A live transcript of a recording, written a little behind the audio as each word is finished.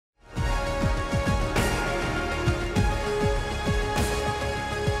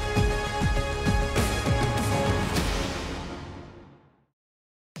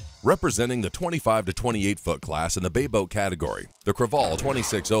Representing the 25 to 28 foot class in the bay boat category, the Crevalle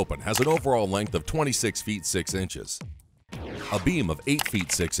 26 Open has an overall length of 26 feet 6 inches, a beam of 8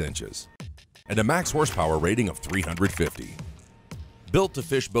 feet 6 inches, and a max horsepower rating of 350. Built to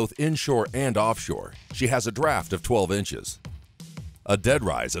fish both inshore and offshore, she has a draft of 12 inches, a dead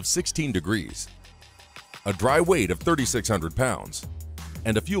rise of 16 degrees, a dry weight of 3,600 pounds,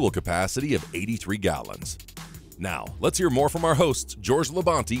 and a fuel capacity of 83 gallons. Now, let's hear more from our hosts, George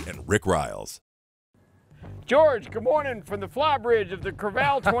Labonte and Rick Riles. George, good morning from the fly bridge of the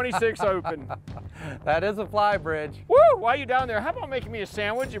Crevalle 26 Open. That is a fly bridge. Woo! While you're down there, how about making me a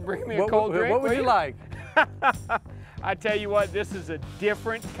sandwich and bring me a cold drink? What would you like? I tell you what, this is a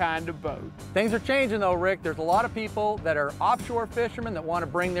different kind of boat. Things are changing though, Rick. There's a lot of people that are offshore fishermen that want to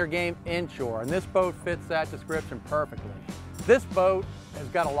bring their game inshore, and this boat fits that description perfectly. This boat has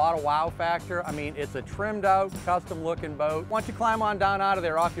got a lot of wow factor. I mean, it's a trimmed out, custom looking boat. Why don't you climb on down out of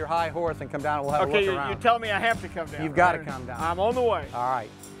there off your high horse and come down and we'll have a look around. Okay, you tell me I have to come down. You've got to come down. I'm on the way. All right.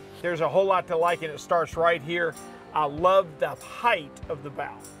 There's a whole lot to like, and it starts right here. I love the height of the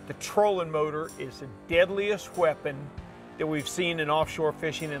bow. The trolling motor is the deadliest weapon that we've seen in offshore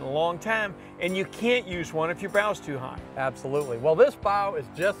fishing in a long time, and you can't use one if your bow's too high. Absolutely. Well, this bow is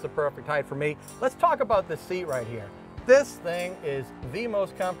just the perfect height for me. Let's talk about this seat right here. This thing is the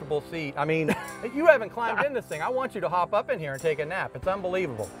most comfortable seat. I mean, you haven't climbed in this thing. I want you to hop up in here and take a nap. It's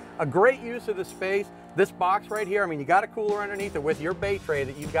unbelievable. A great use of the space. This box right here, I mean, you got a cooler underneath it with your bait tray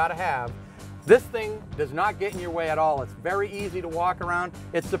that you've got to have. This thing does not get in your way at all. It's very easy to walk around.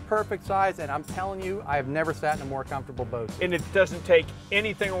 It's the perfect size, and I'm telling you, I have never sat in a more comfortable boat seat. And it doesn't take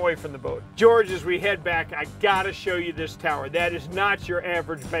anything away from the boat. George, as we head back, I gotta show you this tower. That is not your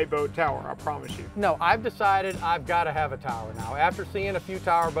average bay boat tower, I promise you. No, I've decided I've got to have a tower now. After seeing a few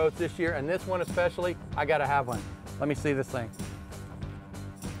tower boats this year, and this one especially, I got to have one. Let me see this thing.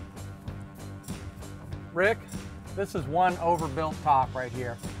 Rick, this is one overbuilt top right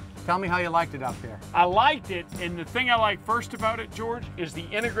here. Tell me how you liked it up there. I liked it, and the thing I like first about it, George, is the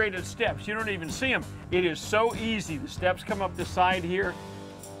integrated steps. You don't even see them. It is so easy. The steps come up the side here.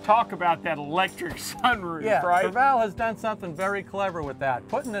 Talk about that electric sunroof, right? Crevalle has done something very clever with that.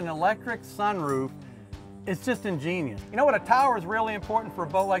 Putting an electric sunroof is just ingenious. You know what, a tower is really important for a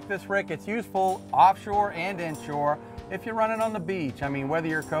boat like this, Rick. It's useful offshore and inshore. If you're running on the beach, I mean, whether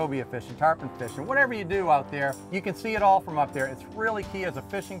you're cobia fishing, tarpon fishing, whatever you do out there, you can see it all from up there. It's really key as a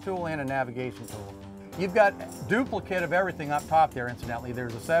fishing tool and a navigation tool. You've got duplicate of everything up top there, incidentally.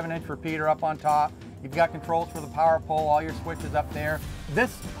 There's a 7-inch repeater up on top. You've got controls for the power pole, all your switches up there.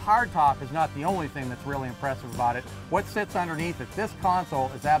 This hardtop is not the only thing that's really impressive about it. What sits underneath it, this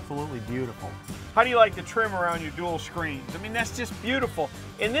console is absolutely beautiful. How do you like the trim around your dual screens? I mean, that's just beautiful.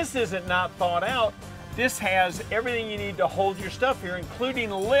 And this isn't not thought out. This has everything you need to hold your stuff here,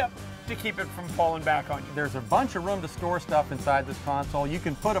 including a lip to keep it from falling back on you. There's a bunch of room to store stuff inside this console. You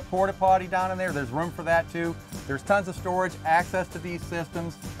can put a porta potty down in there. There's room for that too. There's tons of storage, access to these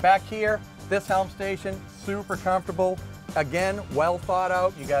systems. Back here, this helm station, super comfortable. Again, well thought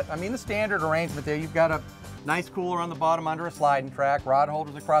out. You got, I mean, the standard arrangement there. You've got a nice cooler on the bottom under a sliding track, rod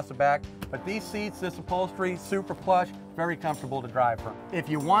holders across the back. But these seats, this upholstery, super plush, very comfortable to drive from. If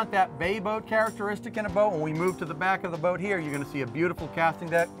you want that bay boat characteristic in a boat, when we move to the back of the boat here, you're going to see a beautiful casting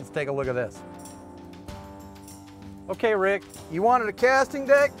deck. Let's take a look at this. Okay, Rick, you wanted a casting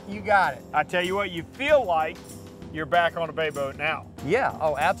deck? You got it. I tell you what, you feel like you're back on a bay boat now. Yeah,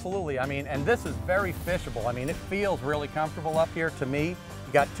 oh, absolutely. I mean, and this is very fishable. I mean, it feels really comfortable up here to me.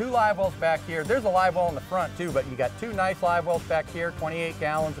 You got two live wells back here. There's a live well in the front too, but you got two nice live wells back here, 28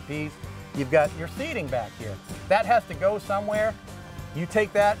 gallons apiece. You've got your seating back here. That has to go somewhere. You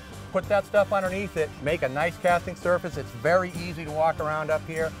take that, put that stuff underneath it, make a nice casting surface. It's very easy to walk around up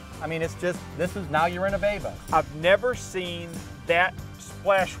here. I mean, it's just, this is, now you're in a bay boat. I've never seen that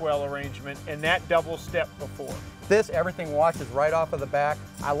splash well arrangement and that double step before. This, everything washes right off of the back.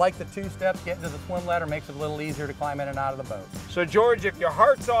 I like the two steps. Getting to the swim ladder makes it a little easier to climb in and out of the boat. So George, if your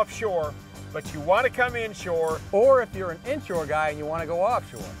heart's offshore, but you want to come inshore, or if you're an inshore guy and you want to go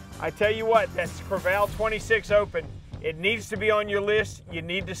offshore, I tell you what, that's Crevalle 26 Open. It needs to be on your list. You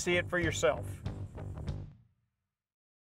need to see it for yourself.